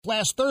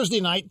Last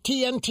Thursday night,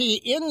 TNT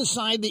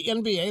inside the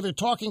NBA, they're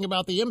talking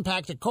about the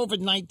impact of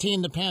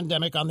COVID-19, the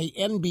pandemic, on the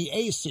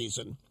NBA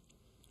season.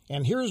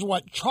 And here's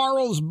what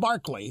Charles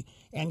Barkley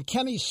and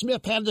Kenny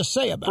Smith had to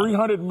say about it.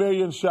 300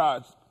 million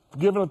shots,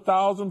 giving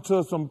 1,000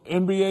 to some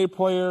NBA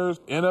players,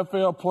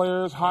 NFL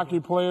players, hockey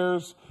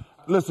players.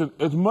 Listen,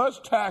 as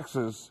much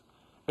taxes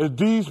as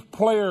these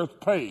players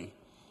pay,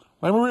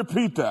 let me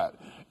repeat that.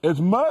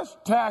 As much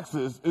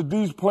taxes as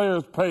these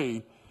players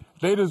pay,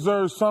 they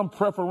deserve some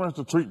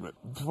preferential treatment.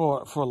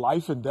 For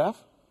life and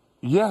death?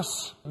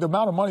 Yes. The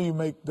amount of money you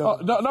make.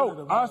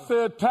 I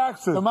said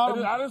taxes.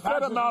 I didn't say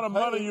the amount of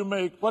money you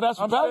make. Well, that's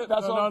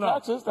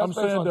taxes. I'm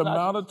saying the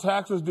amount of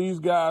taxes these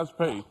guys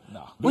pay.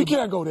 No, we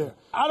can't go there.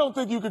 I don't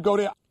think you could go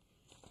there.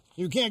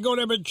 You can't go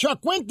there, but Chuck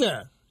went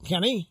there,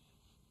 Kenny.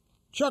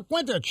 Chuck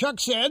went there. Chuck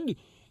said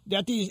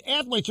that these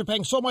athletes are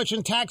paying so much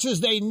in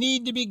taxes they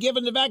need to be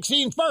given the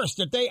vaccine first,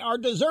 that they are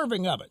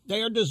deserving of it.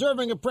 They are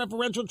deserving of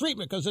preferential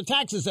treatment because of the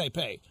taxes they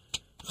pay.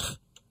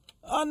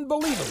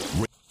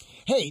 Unbelievable.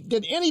 Hey,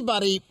 did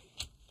anybody,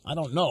 I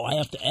don't know, I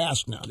have to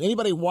ask now, did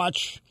anybody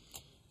watch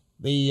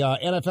the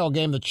NFL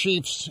game, the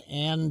Chiefs,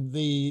 and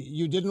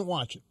you didn't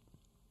watch it?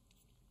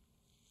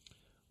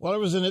 Well,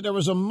 there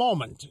was a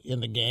moment in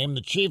the game,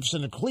 the Chiefs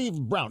and the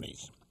Cleveland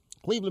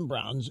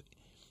Browns,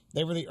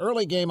 they were the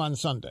early game on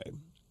Sunday.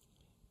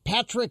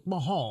 Patrick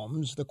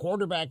Mahomes, the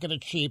quarterback of the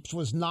Chiefs,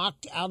 was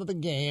knocked out of the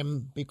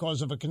game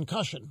because of a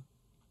concussion.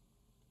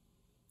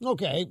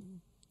 Okay,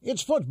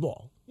 it's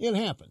football. It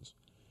happens.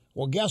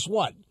 Well, guess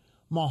what?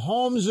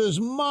 Mahomes'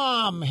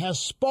 mom has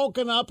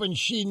spoken up, and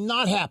she's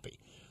not happy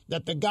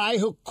that the guy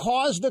who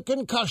caused the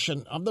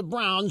concussion of the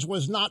Browns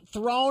was not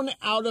thrown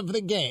out of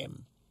the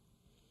game.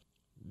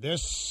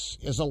 This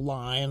is a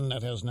line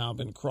that has now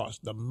been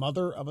crossed. The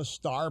mother of a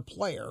star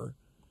player.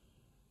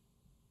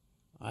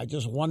 I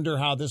just wonder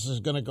how this is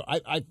going to go.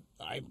 I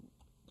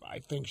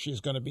think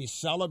she's going to be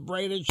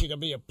celebrated. She's going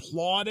to be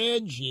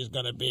applauded. She's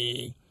going to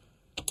be...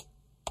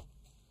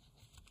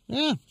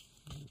 Yeah.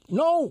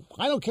 No,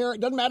 I don't care.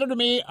 It doesn't matter to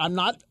me. I'm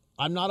not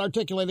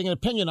articulating an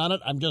opinion on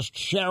it. I'm just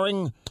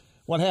sharing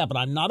what happened.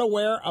 I'm not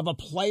aware of a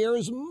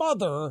player's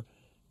mother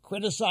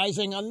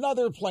criticizing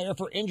another player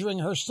for injuring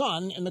her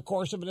son in the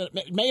course of it.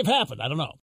 It may have happened. I don't know.